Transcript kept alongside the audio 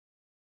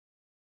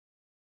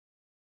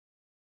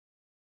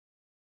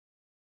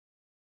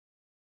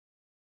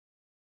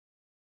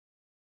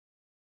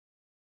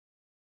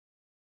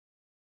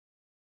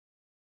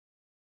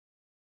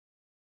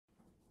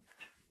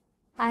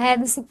I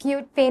had this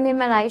acute pain in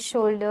my right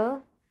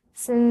shoulder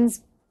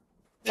since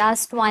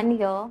last 1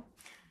 year.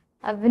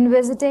 I've been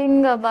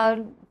visiting about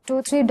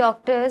 2, 3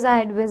 doctors I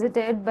had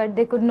visited, but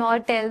they could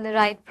not tell the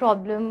right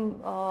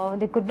problem.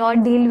 They could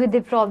not deal with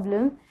the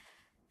problem.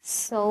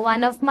 So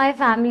one of my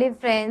family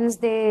friends,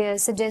 they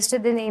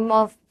suggested the name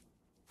of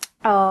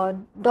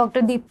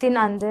Dr. Deepthi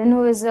Nandan,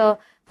 who is a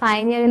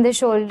pioneer in the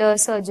shoulder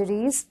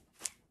surgeries.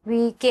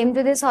 We came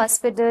to this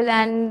hospital,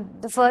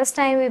 and the first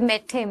time we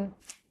met him,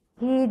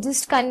 he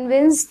just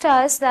convinced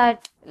us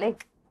that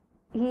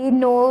he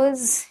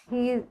knows,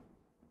 he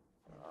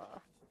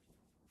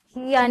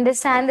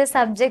understands the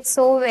subject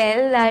so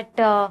well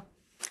that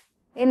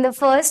in the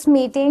first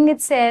meeting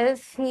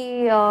itself,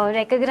 he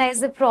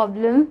recognized the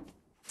problem,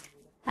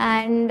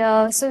 and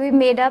so we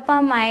made up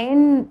our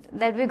mind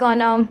that we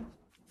wanna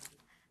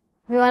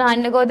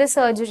undergo the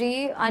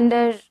surgery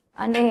under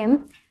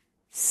him.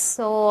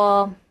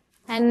 So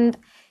and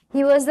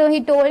he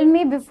told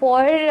me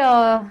before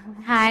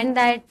hand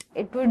that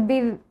it would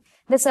be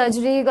the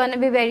surgery gonna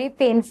be very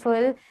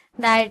painful,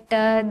 that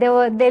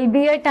there'll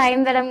be a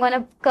time that I'm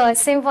gonna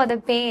curse him for the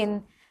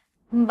pain.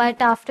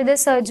 But after the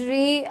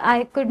surgery,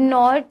 I did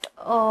not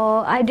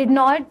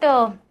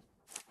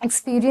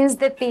experience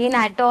the pain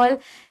at all.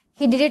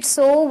 He did it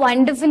so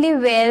wonderfully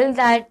well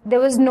that there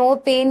was no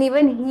pain.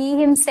 Even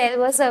he himself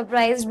was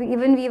surprised.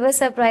 Even we were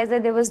surprised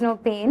that there was no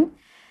pain.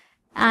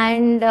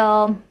 And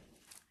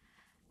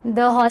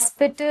the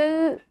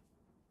hospital,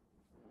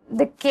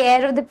 the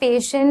care of the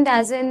patient,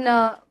 as in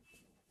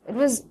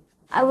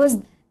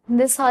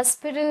this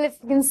hospital, if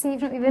you can see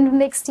even from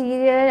the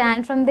exterior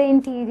and from the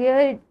interior,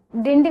 it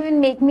didn't even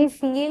make me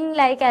feel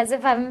like as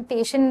if I'm a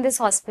patient in this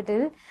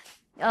hospital.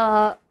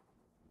 The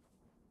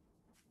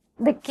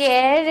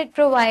care it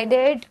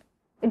provided,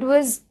 it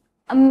was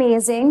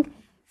amazing.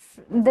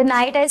 The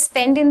night I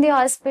spent in the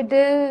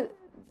hospital,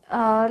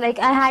 I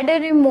had a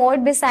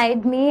remote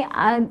beside me.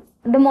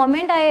 The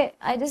moment I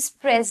just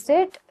pressed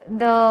it,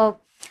 the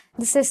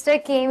sister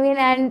came in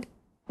and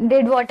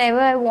did whatever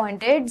I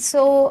wanted.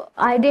 So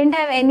I didn't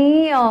have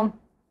any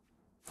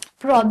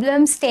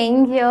problem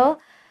staying here.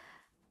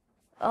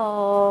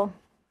 So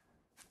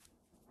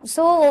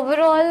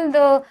overall,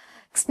 the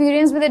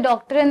experience with the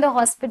doctor and the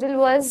hospital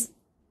was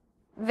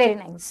very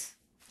nice.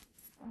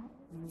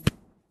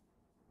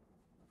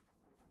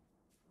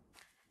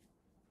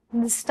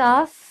 The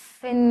staff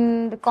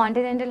in the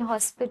Continental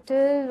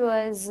Hospital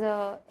was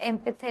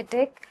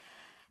empathetic.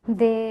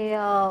 They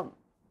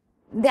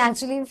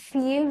actually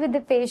feel with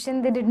the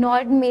patient. They did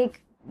not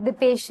make the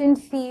patient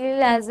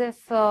feel as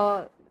if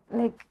they've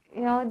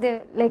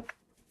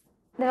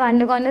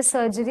undergone a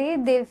surgery.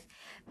 They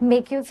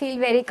make you feel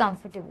very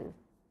comfortable.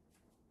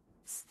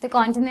 The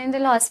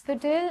Continental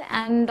Hospital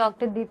and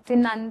Dr. Deepthi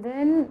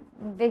Nandan,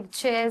 big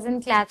cheers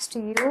and claps to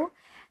you.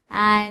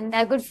 And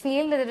I could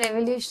feel that the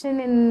revolution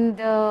in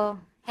the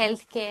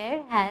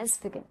healthcare has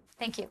begun.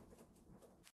 Thank you.